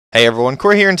Hey everyone,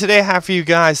 Corey here, and today I have for you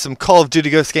guys some Call of Duty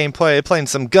Ghost gameplay, playing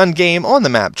some gun game on the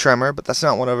map Tremor, but that's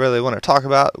not what I really want to talk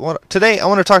about. Today I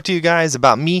want to talk to you guys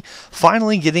about me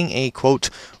finally getting a, quote,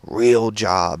 real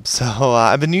job. So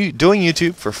I've been doing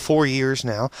YouTube for 4 years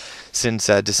now, since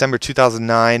December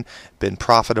 2009, been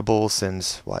profitable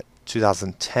since,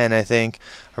 2010 I think,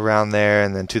 around there,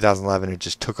 and then 2011 it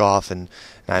just took off, and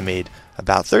I made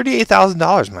about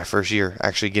 $38,000 my first year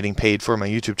actually getting paid for my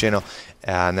YouTube channel,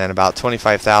 and then about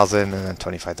 $25,000, and then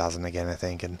 $25,000 again I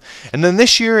think, and then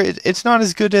this year it's not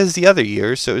as good as the other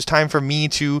years, so it was time for me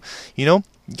to,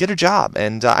 get a job.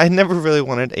 And I never really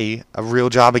wanted a real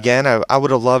job again. I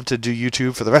would have loved to do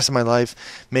YouTube for the rest of my life,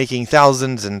 making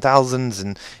thousands and thousands,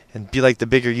 and be like the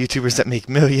bigger YouTubers that make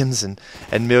millions and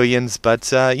millions,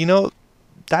 but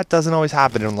that doesn't always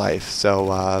happen in life, so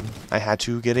I had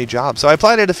to get a job. So I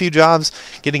applied at a few jobs.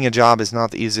 Getting a job is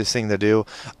not the easiest thing to do,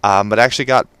 but I actually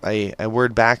got a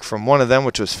word back from one of them,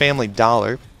 which was Family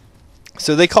Dollar.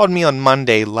 So they called me on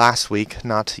Monday last week,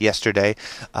 not yesterday,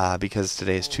 because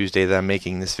today is Tuesday that I'm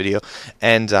making this video,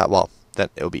 and that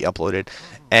it will be uploaded.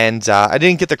 And I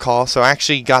didn't get the call, so I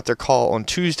actually got their call on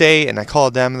Tuesday, and I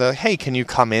called them, and they're like, hey, can you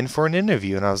come in for an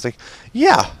interview? And I was like,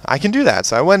 yeah, I can do that.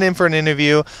 So I went in for an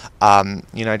interview.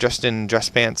 I dressed in dress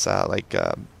pants,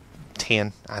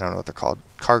 tan, I don't know what they're called,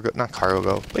 not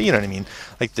cargo, but you know what I mean,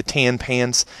 like the tan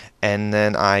pants, and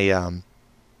then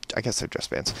I guess they're dress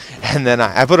pants, and then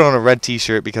I put on a red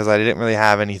t-shirt because I didn't really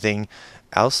have anything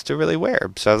else to really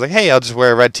wear. So I was like, hey, I'll just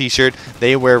wear a red t-shirt.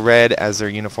 They wear red as their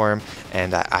uniform,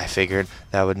 and I figured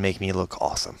that would make me look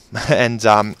awesome. and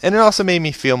it also made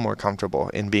me feel more comfortable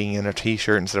in being in a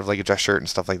t-shirt instead of like a dress shirt and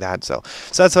stuff like that. So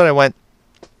that's what I went.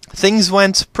 Things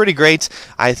went pretty great.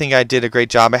 I think I did a great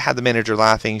job. I had the manager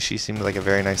laughing. She seemed like a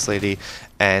very nice lady,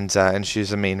 and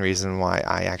she's the main reason why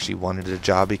I actually wanted a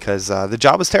job, because the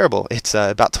job was terrible. It's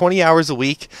about 20 hours a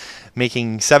week,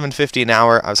 making $7.50 an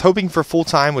hour. I was hoping for full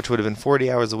time, which would have been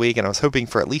 40 hours a week, and I was hoping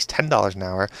for at least $10 an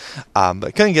hour, but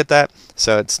I couldn't get that.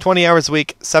 So it's 20 hours a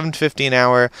week, $7.50 an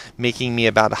hour, making me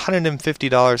about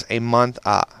 $150 a month.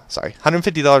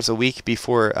 $150 a week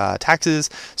before taxes.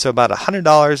 So about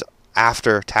 $100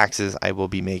 after taxes I will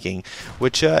be making,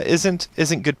 which isn't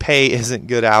good pay, isn't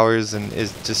good hours, and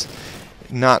is just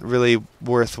not really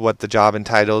worth what the job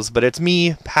entitles. But it's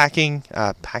me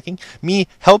me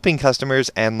helping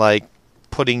customers and like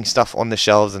putting stuff on the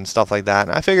shelves and stuff like that,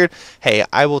 and I figured, hey,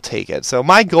 I will take it. So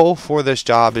my goal for this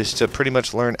job is to pretty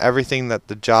much learn everything that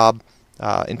the job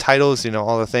entitles,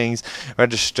 all the things,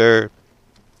 register,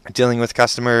 dealing with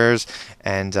customers,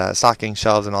 and stocking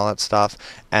shelves and all that stuff.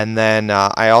 And then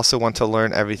I also want to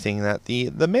learn everything that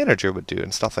the manager would do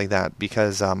and stuff like that,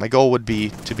 because my goal would be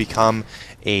to become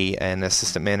an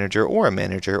assistant manager or a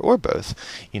manager or both,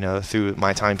 through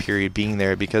my time period being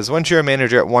there. Because once you're a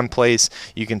manager at one place,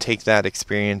 you can take that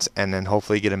experience and then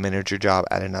hopefully get a manager job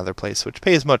at another place, which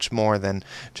pays much more than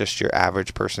just your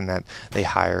average person that they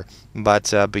hire.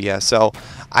 But yeah, so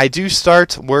I do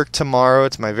start work tomorrow.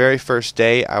 It's my very first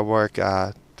day. I work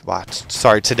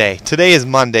today. Today is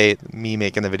Monday, me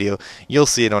making the video. You'll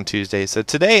see it on Tuesday. So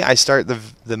today I start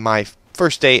my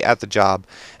first day at the job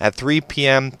at 3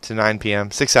 p.m. to 9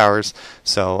 p.m., 6 hours.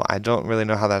 So I don't really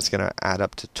know how that's going to add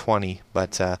up to 20,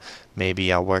 but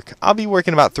maybe I'll be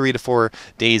working about 3 to 4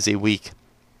 days a week,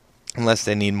 unless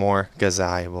they need more, because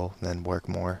I will then work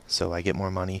more so I get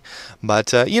more money.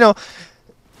 But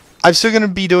I'm still going to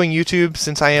be doing YouTube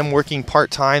since I am working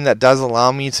part-time. That does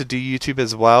allow me to do YouTube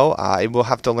as well. I will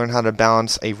have to learn how to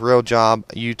balance a real job,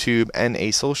 YouTube, and a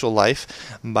social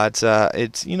life. But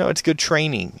it's good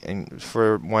training, and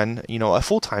for when a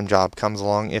full-time job comes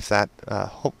along. If that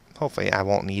hopefully I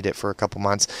won't need it for a couple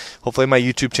months. Hopefully my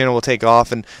YouTube channel will take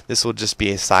off, and this will just be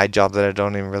a side job that I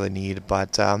don't even really need.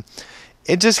 But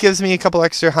it just gives me a couple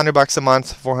extra $100 a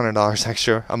month, $400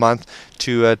 extra a month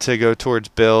to go towards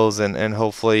bills and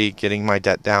hopefully getting my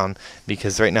debt down,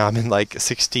 because right now I'm in like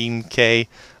 $16K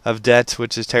of debt,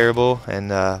 which is terrible, and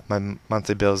my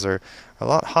monthly bills are a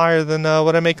lot higher than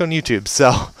what I make on YouTube.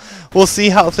 So we'll see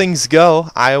how things go.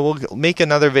 I will make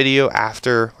another video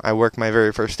after I work my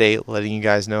very first day, letting you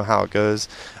guys know how it goes.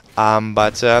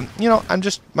 But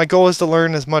my goal is to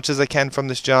learn as much as I can from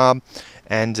this job,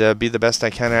 and be the best I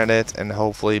can at it, and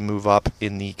hopefully move up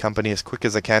in the company as quick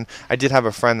as I can. I did have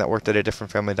a friend that worked at a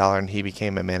different Family Dollar, and he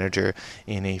became a manager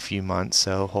in a few months,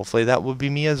 so hopefully that will be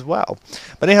me as well.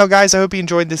 But anyhow, guys, I hope you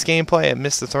enjoyed this gameplay. I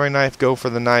missed the throwing knife. Go for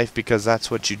the knife, because that's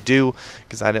what you do,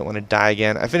 because I didn't want to die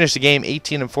again. I finished the game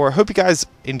 18-4. Hope you guys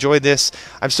enjoyed this.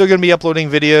 I'm still going to be uploading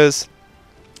videos.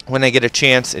 when I get a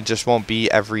chance. It just won't be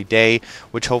every day,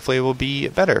 which hopefully will be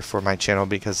better for my channel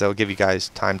because it'll give you guys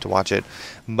time to watch it.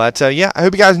 But yeah, I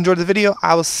hope you guys enjoyed the video.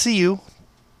 I will see you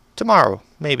tomorrow,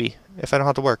 maybe, if I don't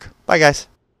have to work. Bye, guys.